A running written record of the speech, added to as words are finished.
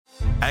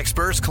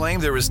Experts claim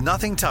there is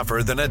nothing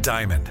tougher than a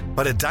diamond.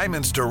 But at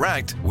Diamonds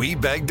Direct, we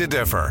beg to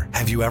differ.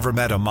 Have you ever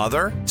met a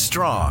mother?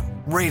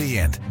 Strong,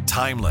 radiant,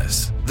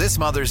 timeless. This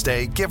Mother's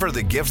Day, give her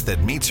the gift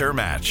that meets her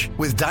match.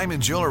 With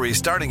diamond jewelry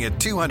starting at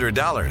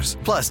 $200.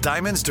 Plus,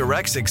 Diamonds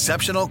Direct's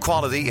exceptional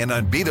quality and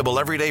unbeatable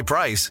everyday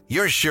price,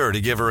 you're sure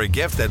to give her a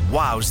gift that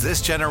wows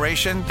this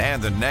generation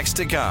and the next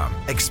to come.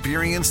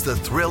 Experience the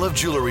thrill of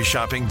jewelry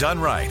shopping done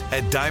right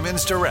at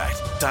Diamonds Direct.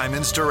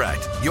 Diamonds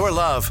Direct. Your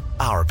love,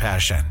 our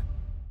passion.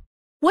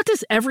 What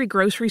does every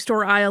grocery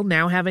store aisle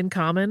now have in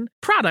common?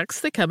 Products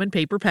that come in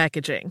paper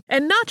packaging.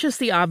 And not just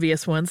the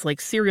obvious ones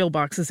like cereal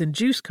boxes and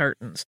juice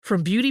cartons.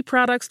 From beauty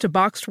products to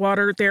boxed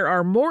water, there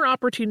are more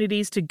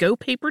opportunities to go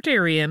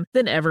papertarian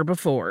than ever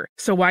before.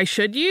 So why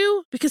should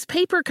you? Because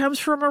paper comes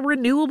from a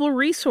renewable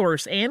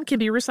resource and can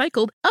be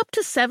recycled up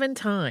to 7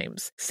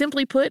 times.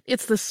 Simply put,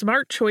 it's the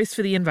smart choice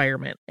for the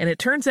environment. And it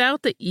turns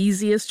out the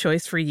easiest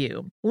choice for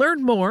you.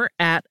 Learn more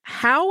at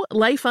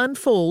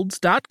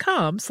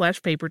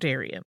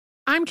howlifeunfolds.com/papertarian.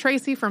 I'm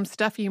Tracy from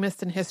Stuff You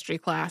Missed in History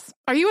class.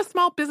 Are you a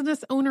small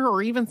business owner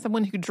or even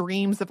someone who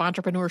dreams of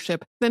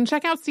entrepreneurship? Then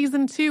check out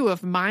Season 2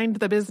 of Mind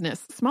the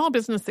Business, small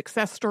business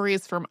success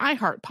stories from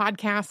iHeart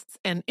Podcasts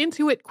and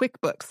Intuit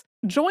QuickBooks.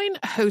 Join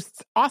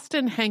hosts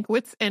Austin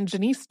Hankwitz and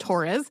Janice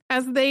Torres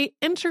as they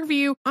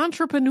interview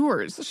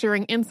entrepreneurs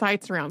sharing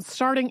insights around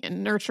starting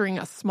and nurturing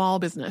a small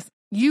business.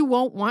 You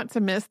won't want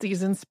to miss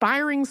these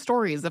inspiring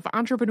stories of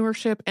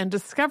entrepreneurship and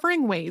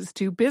discovering ways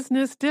to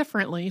business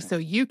differently so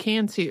you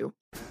can too.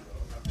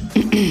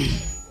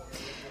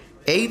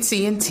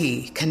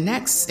 AT&T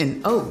connects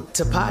an ode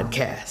to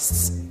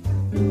podcasts.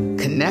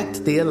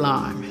 Connect the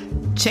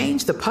alarm.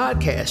 Change the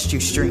podcast you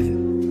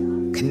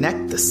stream.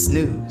 Connect the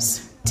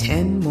snooze.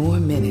 10 more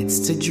minutes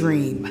to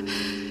dream.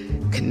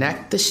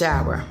 Connect the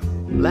shower.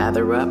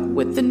 Lather up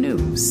with the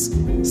news.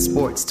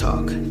 Sports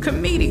talk,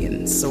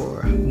 comedians,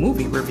 or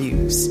movie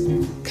reviews.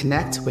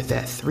 Connect with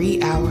that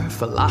 3-hour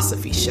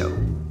philosophy show.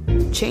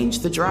 Change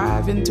the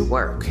drive into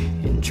work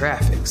in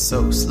traffic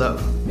so slow.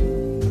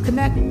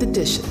 Connect the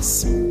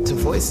dishes to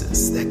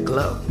voices that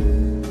glow.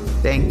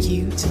 Thank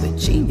you to the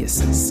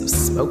geniuses of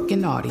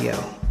spoken audio.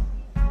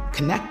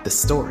 Connect the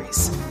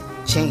stories.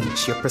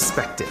 Change your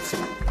perspective.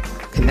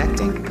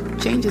 Connecting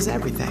changes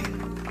everything.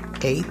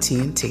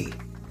 AT&T.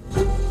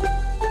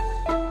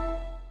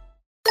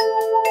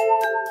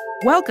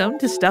 Welcome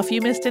to Stuff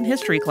You Missed in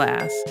History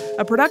class,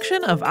 a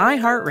production of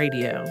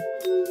iHeartRadio.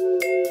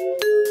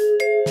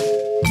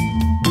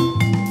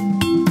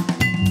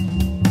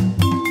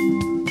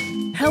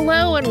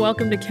 Hello and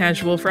welcome to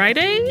Casual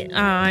Friday.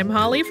 I'm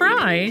Holly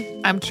Fry.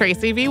 I'm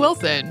Tracy V.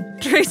 Wilson.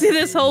 Tracy,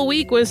 this whole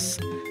week was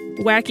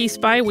Wacky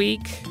Spy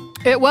Week.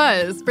 It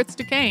was. Fritz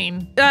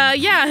Duquesne.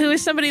 Who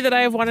is somebody that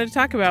I have wanted to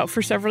talk about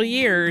for several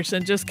years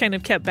and just kind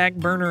of kept back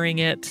burnering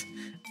it,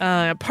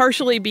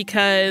 partially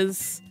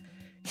because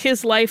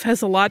his life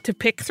has a lot to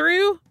pick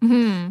through.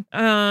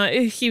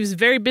 Mm-hmm. He was a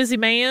very busy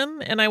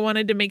man, and I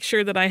wanted to make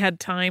sure that I had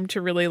time to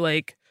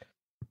really,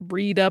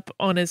 read up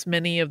on as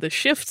many of the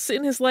shifts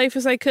in his life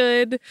as I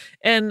could.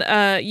 And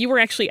you were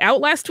actually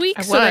out last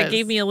week, so that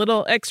gave me a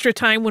little extra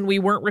time when we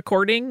weren't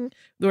recording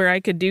where I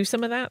could do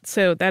some of that.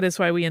 So that is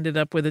why we ended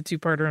up with a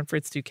 2-parter on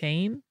Fritz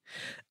Duquesne.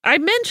 I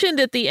mentioned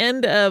at the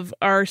end of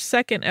our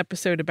second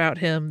episode about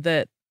him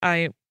that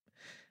I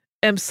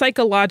am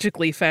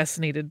psychologically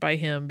fascinated by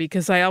him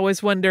because I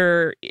always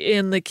wonder,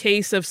 in the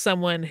case of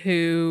someone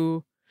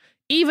who,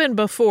 even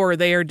before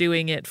they are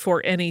doing it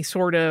for any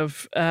sort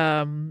of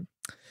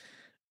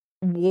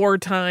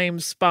wartime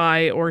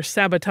spy or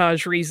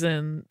sabotage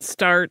reason,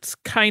 starts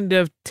kind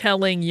of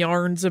telling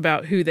yarns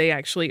about who they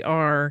actually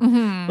are.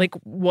 Mm-hmm. Like,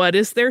 what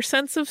is their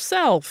sense of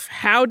self?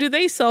 How do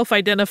they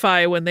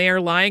self-identify when they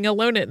are lying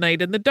alone at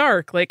night in the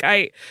dark? Like,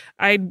 I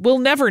will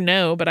never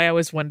know, but I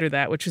always wonder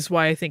that, which is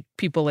why I think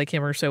people like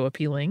him are so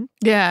appealing.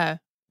 Yeah.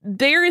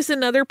 There is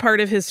another part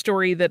of his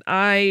story that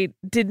I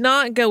did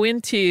not go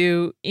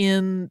into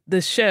in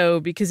the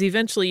show because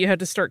eventually you had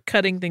to start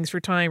cutting things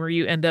for time or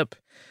you end up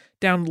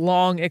down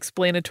long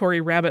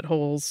explanatory rabbit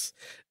holes.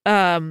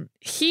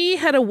 He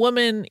had a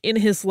woman in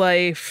his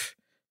life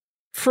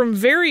from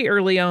very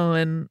early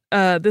on,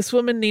 this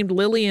woman named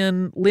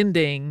Lillian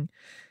Linding.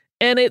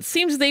 And it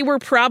seems they were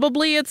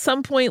probably at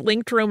some point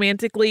linked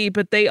romantically,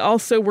 but they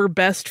also were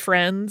best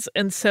friends.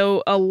 And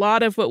so a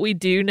lot of what we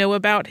do know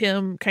about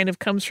him kind of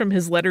comes from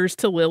his letters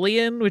to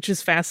Lillian, which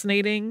is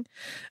fascinating.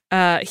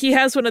 He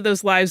has one of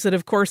those lives that,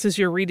 of course, as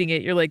you're reading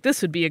it, you're like,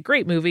 this would be a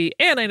great movie,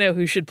 and I know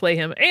who should play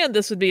him, and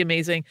this would be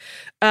amazing.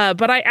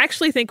 But I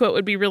actually think what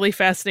would be really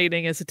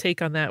fascinating as a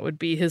take on that would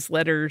be his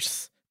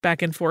letters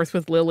back and forth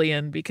with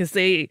Lillian, because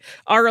they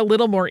are a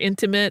little more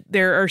intimate.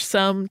 There are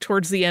some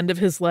towards the end of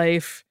his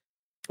life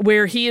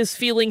where he is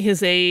feeling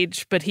his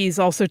age, but he's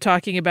also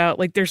talking about,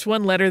 like, there's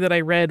one letter that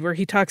I read where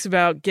he talks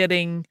about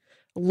getting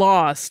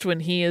lost when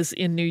he is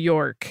in New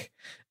York.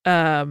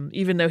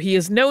 Even though he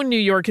has known New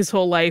York his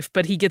whole life,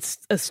 but he gets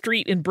a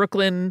street in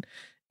Brooklyn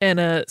and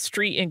a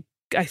street in,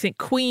 I think,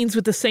 Queens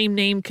with the same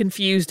name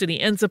confused, and he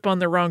ends up on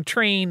the wrong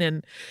train.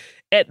 And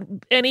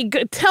and he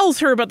tells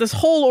her about this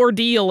whole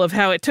ordeal of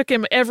how it took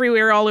him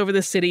everywhere all over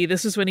the city.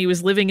 This is when he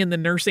was living in the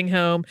nursing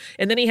home,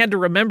 and then he had to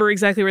remember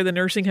exactly where the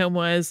nursing home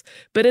was.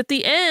 But at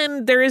the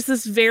end, there is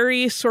this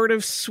very sort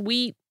of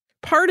sweet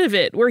part of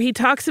it where he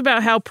talks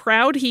about how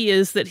proud he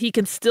is that he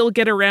can still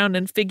get around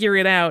and figure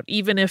it out,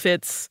 even if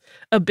it's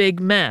a big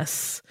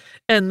mess,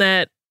 and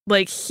that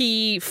like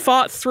he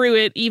fought through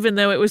it, even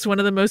though it was one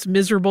of the most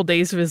miserable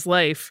days of his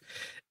life.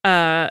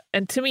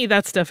 And to me,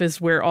 that stuff is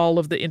where all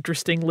of the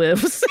interesting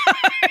lives.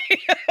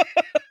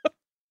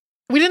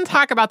 We didn't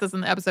talk about this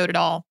in the episode at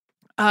all.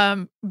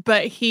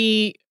 But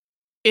he,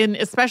 in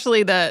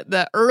especially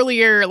the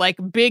earlier like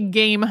big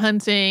game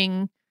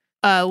hunting,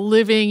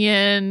 living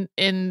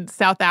in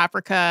South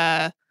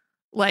Africa,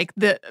 like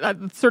the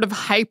sort of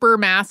hyper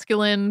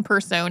masculine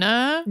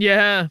persona.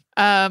 Yeah.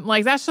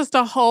 Like that's just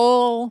a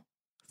whole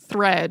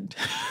thread.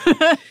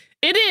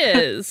 It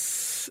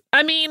is.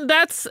 I mean,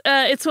 that's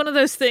it's one of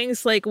those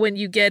things like when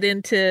you get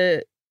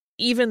into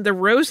even the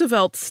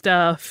Roosevelt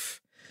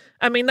stuff.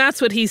 I mean,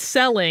 that's what he's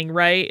selling,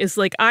 right? Is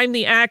like, I'm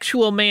the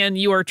actual man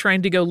you are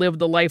trying to go live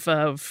the life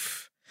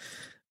of.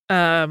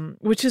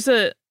 Which is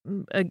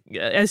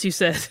as you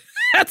said,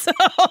 that's a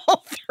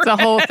whole thread. It's a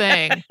whole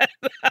thing.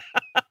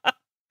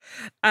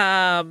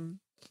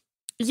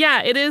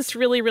 Yeah, it is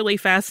really, really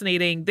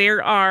fascinating.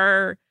 There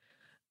are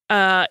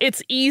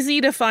it's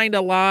easy to find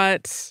a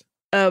lot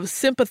of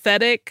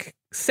sympathetic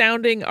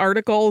sounding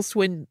articles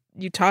when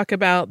you talk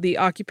about the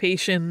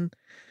occupation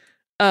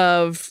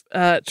of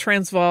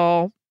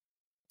Transvaal,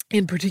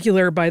 in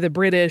particular by the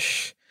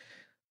British,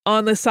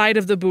 on the side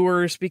of the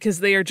Boers, because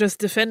they are just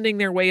defending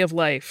their way of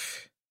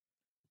life.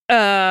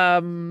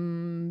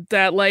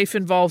 That life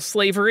involves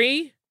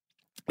slavery.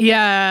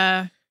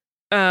 Yeah.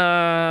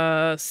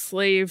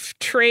 Slave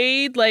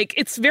trade. Like,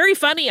 it's very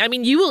funny. I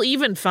mean, you will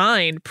even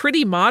find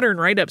pretty modern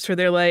write-ups where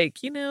they're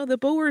like, you know, the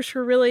Boers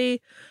were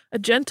really a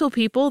gentle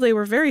people. They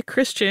were very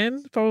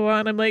Christian, blah, blah, blah.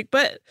 And I'm like,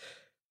 but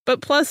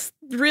plus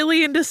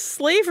really into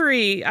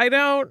slavery.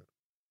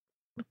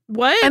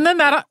 What? And then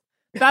that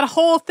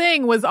whole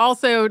thing was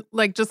also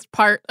like just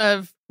part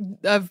of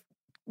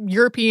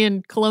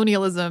European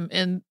colonialism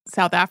in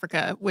South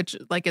Africa, which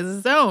like is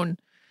its own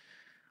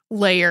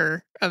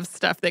layer of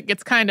stuff that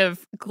gets kind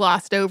of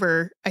glossed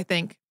over, I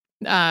think.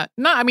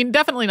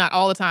 Definitely not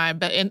all the time,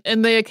 but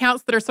in the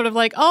accounts that are sort of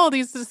like, oh,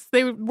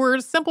 they were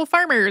simple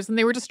farmers and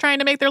they were just trying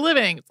to make their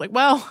living. It's like,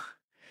 well,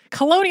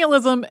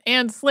 colonialism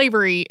and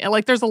slavery,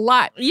 like there's a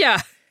lot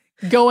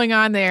going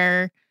on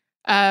there.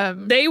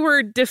 They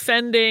were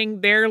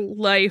defending their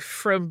life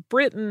from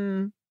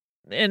Britain,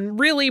 and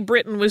really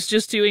Britain was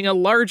just doing a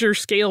larger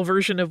scale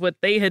version of what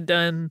they had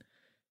done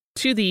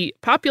to the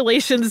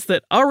populations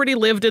that already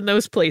lived in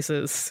those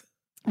places.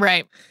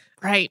 Right.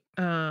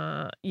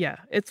 Yeah,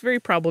 it's very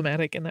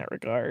problematic in that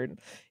regard.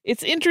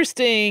 It's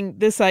interesting,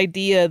 this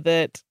idea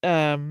that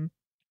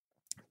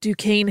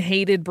Duquesne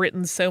hated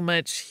Britain so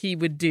much he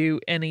would do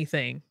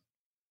anything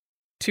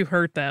to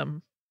hurt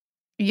them.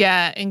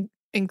 Yeah,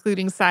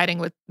 including siding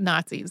with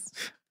Nazis.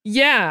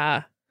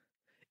 Yeah.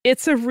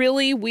 It's a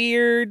really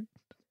weird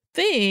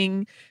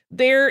thing.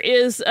 There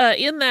is,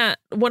 in that,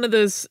 one of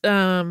those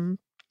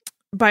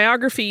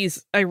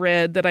biographies I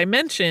read that I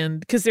mentioned,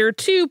 because there are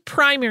two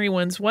primary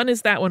ones. One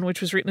is that one, which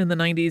was written in the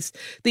 90s.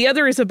 The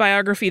other is a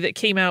biography that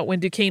came out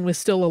when Duquesne was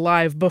still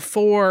alive,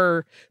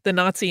 before the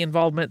Nazi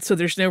involvement, so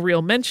there's no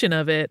real mention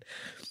of it.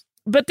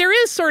 But there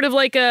is sort of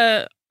like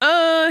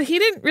he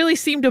didn't really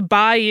seem to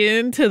buy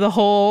into the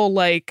whole,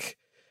 like,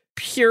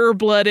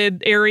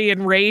 pure-blooded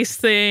Aryan race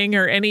thing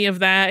or any of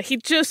that. He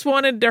just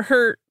wanted to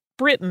hurt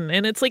Britain.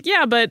 And it's like,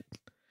 yeah, but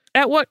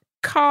at what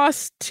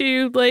cost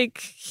to, like,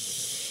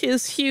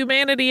 his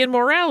humanity and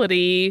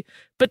morality?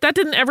 But that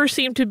didn't ever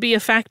seem to be a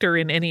factor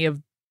in any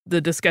of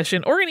the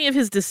discussion or any of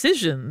his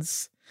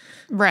decisions.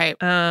 Right.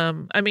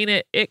 I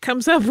mean, it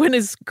comes up when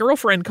his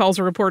girlfriend calls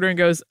a reporter and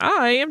goes,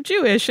 I am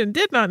Jewish and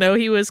did not know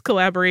he was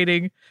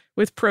collaborating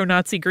with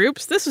pro-Nazi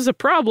groups. This is a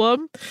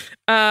problem.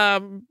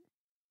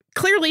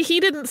 Clearly, he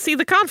didn't see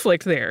the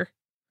conflict there.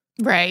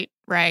 Right.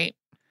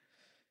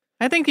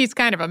 I think he's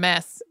kind of a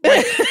mess.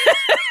 Like,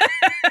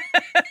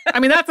 I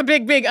mean, that's a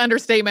big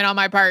understatement on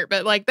my part,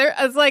 but like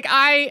it's like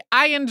I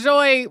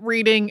enjoy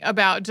reading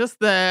about just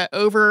the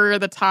over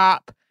the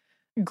top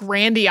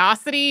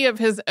grandiosity of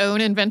his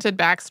own invented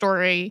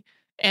backstory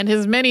and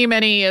his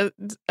many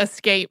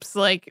escapes.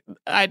 Like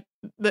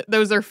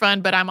those are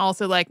fun, but I'm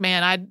also like,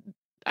 man,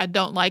 I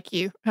don't like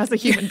you as a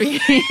human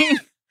being.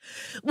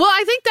 Well,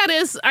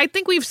 I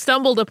think we've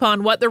stumbled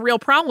upon what the real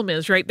problem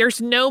is, right? There's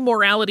no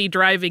morality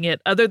driving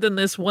it other than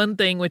this one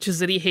thing, which is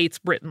that he hates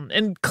Britain.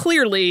 And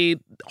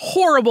clearly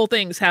horrible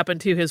things happen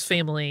to his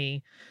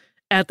family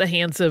at the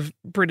hands of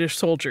British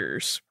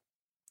soldiers.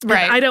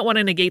 Right. And I don't want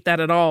to negate that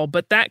at all,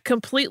 but that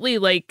completely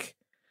like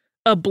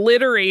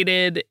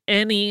obliterated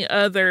any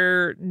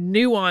other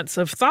nuance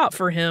of thought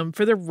for him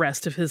for the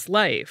rest of his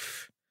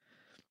life,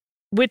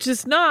 which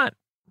is not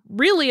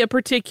really a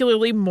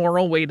particularly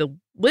moral way to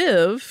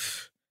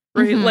live,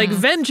 right? Mm-hmm. Like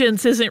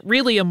vengeance isn't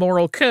really a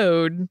moral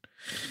code.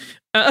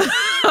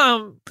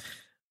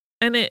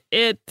 And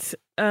it's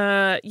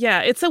a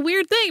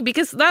weird thing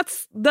because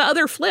that's the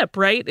other flip,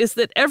 right? Is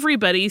that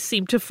everybody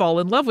seemed to fall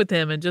in love with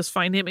him and just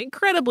find him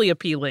incredibly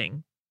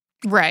appealing.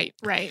 Right.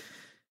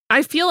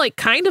 I feel like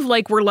kind of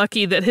like we're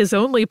lucky that his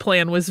only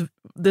plan was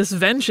this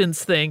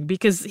vengeance thing,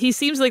 because he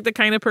seems like the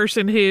kind of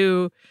person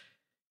who,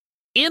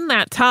 in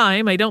that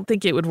time, I don't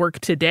think it would work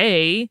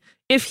today.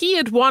 If he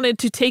had wanted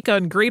to take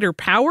on greater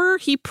power,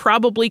 he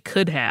probably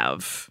could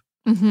have.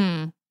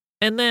 Mm-hmm.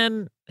 And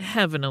then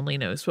heaven only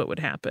knows what would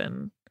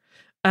happen.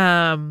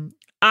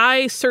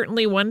 I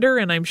certainly wonder,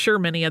 and I'm sure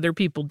many other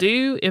people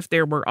do, if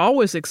there were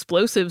always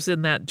explosives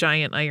in that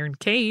giant iron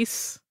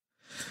case.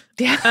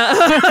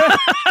 Yeah.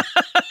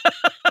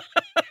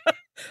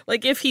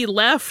 Like if he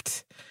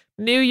left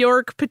New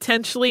York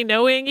potentially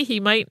knowing he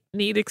might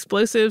need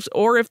explosives,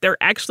 or if there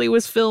actually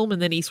was film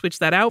and then he switched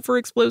that out for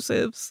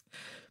explosives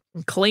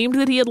and claimed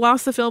that he had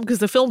lost the film, because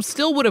the film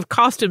still would have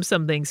cost him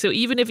something. So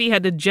even if he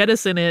had to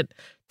jettison it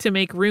to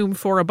make room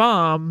for a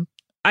bomb,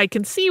 I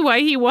can see why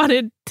he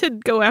wanted to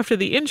go after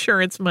the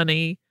insurance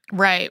money.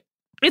 Right.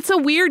 It's a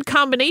weird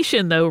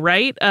combination, though,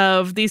 right?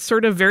 Of these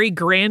sort of very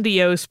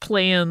grandiose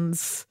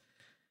plans,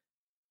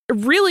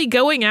 really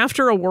going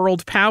after a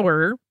world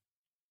power,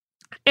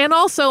 and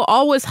also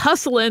always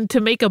hustling to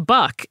make a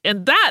buck.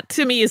 And that,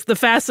 to me, is the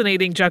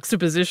fascinating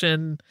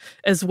juxtaposition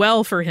as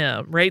well for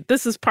him, right?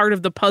 This is part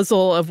of the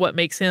puzzle of what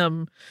makes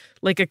him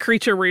like a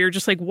creature where you're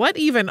just like, what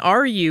even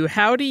are you?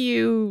 How do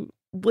you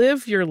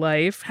live your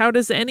life? How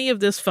does any of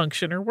this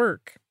function or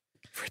work?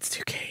 Fritz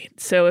Duquesne.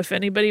 So if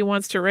anybody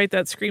wants to write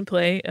that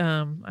screenplay,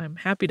 I'm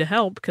happy to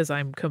help, because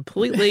I'm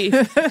completely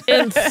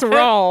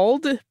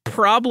enthralled,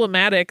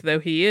 problematic though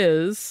he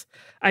is.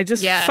 I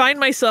just find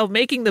myself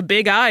making the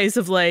big eyes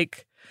of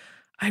like,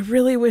 I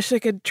really wish I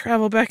could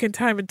travel back in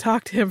time and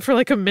talk to him for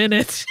like a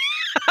minute.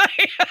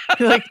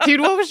 You're like, dude,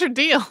 what was your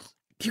deal?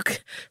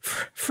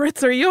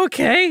 Fritz, are you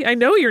okay? I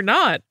know you're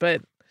not,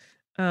 but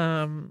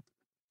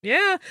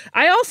yeah.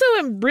 I also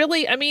am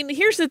really, I mean,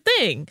 here's the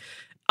thing.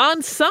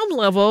 On some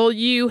level,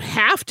 you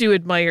have to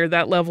admire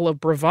that level of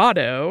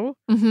bravado,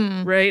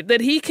 Mm-hmm. right?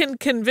 That he can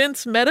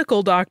convince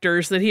medical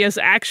doctors that he has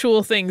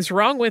actual things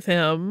wrong with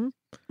him.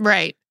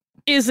 Right.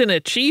 Is an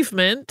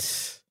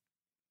achievement.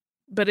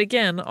 But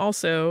again,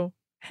 also,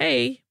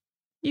 hey,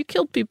 you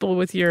killed people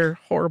with your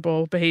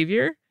horrible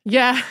behavior.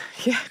 Yeah.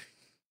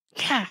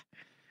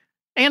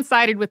 And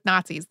sided with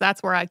Nazis.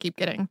 That's where I keep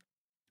getting.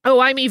 Oh,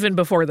 I'm even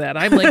before that.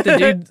 I'm like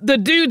the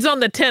dudes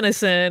on the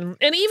Tennyson,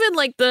 and even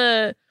like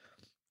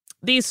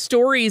these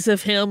stories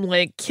of him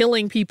like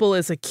killing people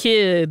as a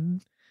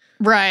kid.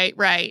 Right.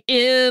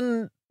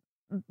 In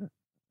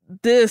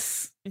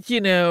this,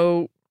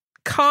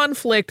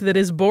 conflict that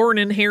is born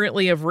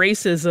inherently of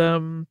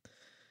racism.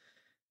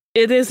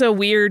 It is a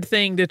weird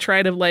thing to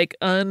try to like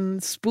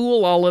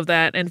unspool all of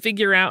that and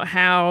figure out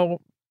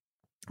how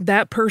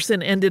that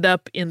person ended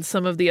up in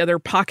some of the other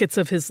pockets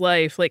of his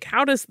life. Like,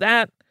 how does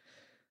that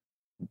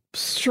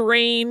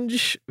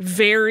strange,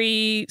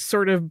 very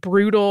sort of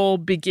brutal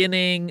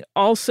beginning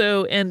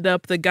also end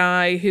up the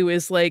guy who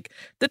is like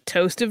the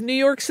toast of New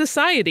York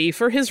society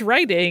for his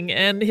writing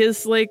and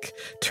his like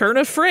turn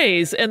of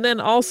phrase, and then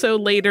also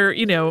later,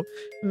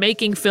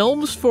 making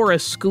films for a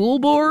school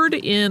board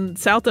in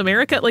South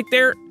America? Like,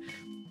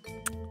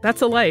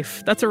 that's a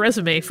life. That's a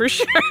resume for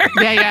sure.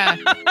 Yeah.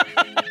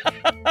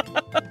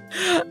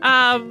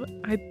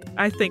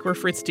 I think we're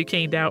Fritz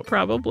Duquesne out,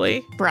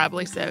 probably.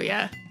 Probably so,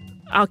 yeah.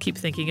 I'll keep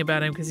thinking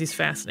about him because he's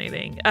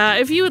fascinating.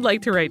 If you would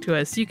like to write to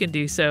us, you can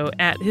do so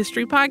at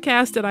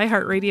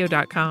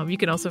historypodcast@iheartradio.com. You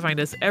can also find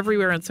us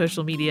everywhere on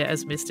social media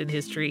as Missed in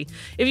History.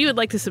 If you would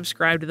like to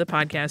subscribe to the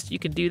podcast, you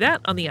can do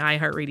that on the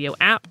iHeartRadio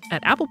app,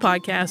 at Apple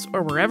Podcasts,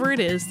 or wherever it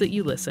is that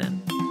you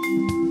listen.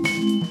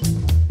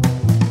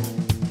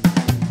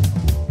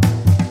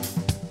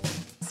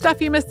 Stuff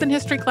You Missed in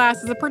History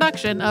Class is a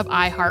production of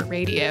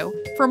iHeartRadio.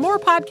 For more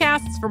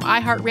podcasts from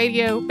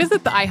iHeartRadio,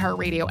 visit the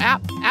iHeartRadio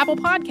app, Apple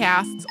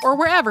Podcasts, or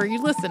wherever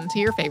you listen to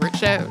your favorite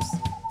shows.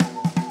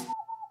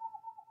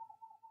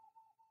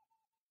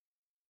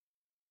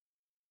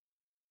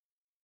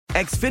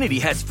 Xfinity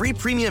has free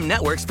premium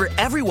networks for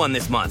everyone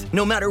this month,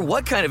 no matter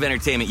what kind of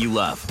entertainment you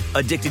love.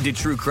 Addicted to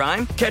true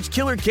crime? Catch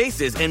killer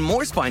cases and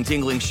more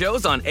spine-tingling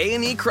shows on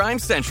A&E Crime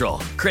Central.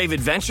 Crave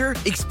adventure?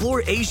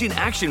 Explore Asian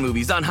action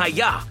movies on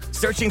Hi-Ya.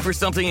 Searching for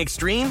something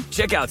extreme?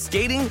 Check out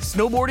skating,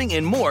 snowboarding,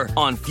 and more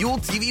on Fuel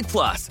TV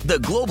Plus, the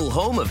global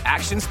home of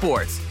action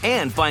sports.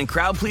 And find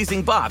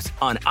crowd-pleasing bops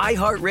on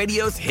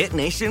iHeartRadio's Hit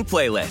Nation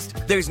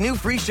playlist. There's new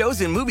free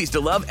shows and movies to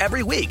love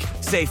every week.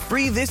 Say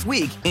free this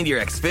week in your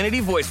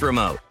Xfinity voice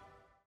remote.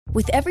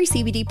 With every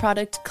CBD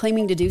product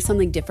claiming to do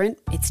something different,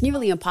 it's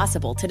nearly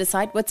impossible to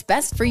decide what's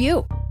best for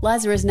you.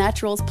 Lazarus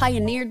Naturals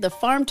pioneered the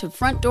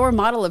farm-to-front-door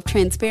model of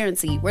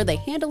transparency, where they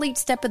handle each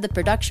step of the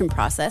production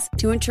process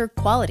to ensure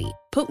quality,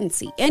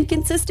 potency, and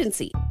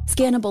consistency.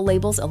 Scannable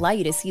labels allow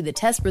you to see the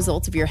test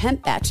results of your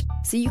hemp batch,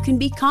 so you can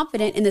be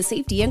confident in the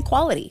safety and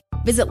quality.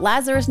 Visit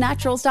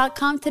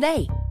LazarusNaturals.com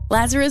today.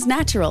 Lazarus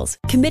Naturals,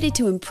 committed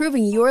to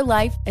improving your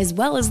life as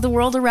well as the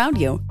world around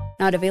you.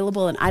 Not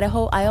available in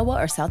Idaho,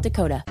 Iowa, or South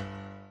Dakota.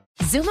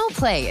 Zumo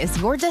Play is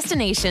your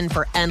destination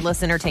for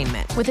endless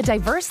entertainment. With a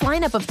diverse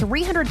lineup of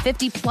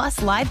 350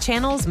 plus live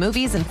channels,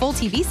 movies, and full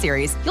TV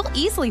series, you'll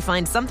easily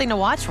find something to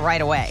watch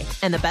right away.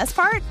 And the best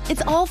part?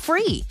 It's all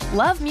free.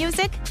 Love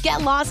music?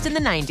 Get lost in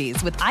the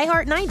 90s with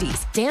iHeart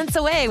 90s, dance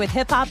away with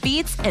hip-hop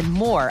beats, and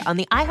more on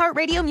the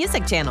iHeartRadio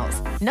music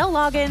channels. No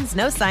logins,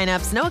 no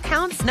signups, no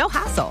accounts, no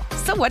hassle.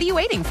 So what are you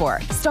waiting for?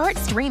 Start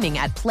streaming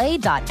at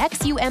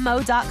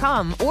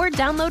play.xumo.com or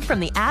download from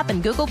the app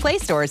and Google Play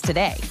stores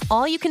today.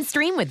 All you can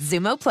stream with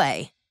Zumo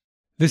Play.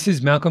 This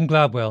is Malcolm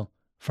Gladwell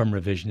from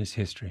Revisionist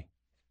History.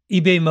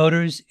 eBay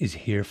Motors is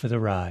here for the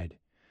ride.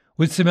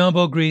 With some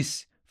elbow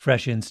grease,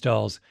 fresh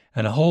installs,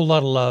 and a whole lot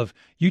of love,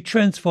 you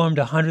transformed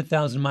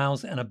 100,000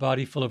 miles and a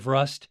body full of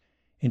rust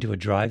into a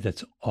drive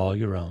that's all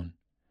your own.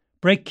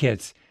 Brake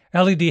kits,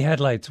 LED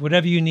headlights,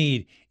 whatever you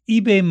need,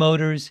 eBay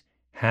Motors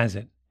has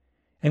it.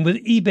 And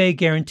with eBay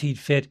Guaranteed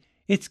Fit,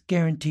 it's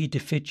guaranteed to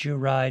fit your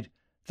ride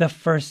the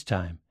first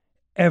time,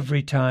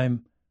 every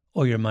time,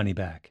 or your money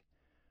back.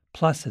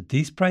 Plus, at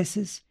these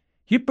prices,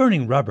 you're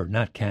burning rubber,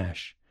 not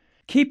cash.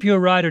 Keep your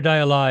ride or die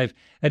alive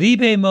at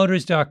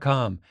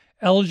ebaymotors.com.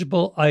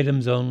 Eligible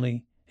items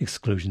only.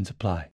 Exclusions apply.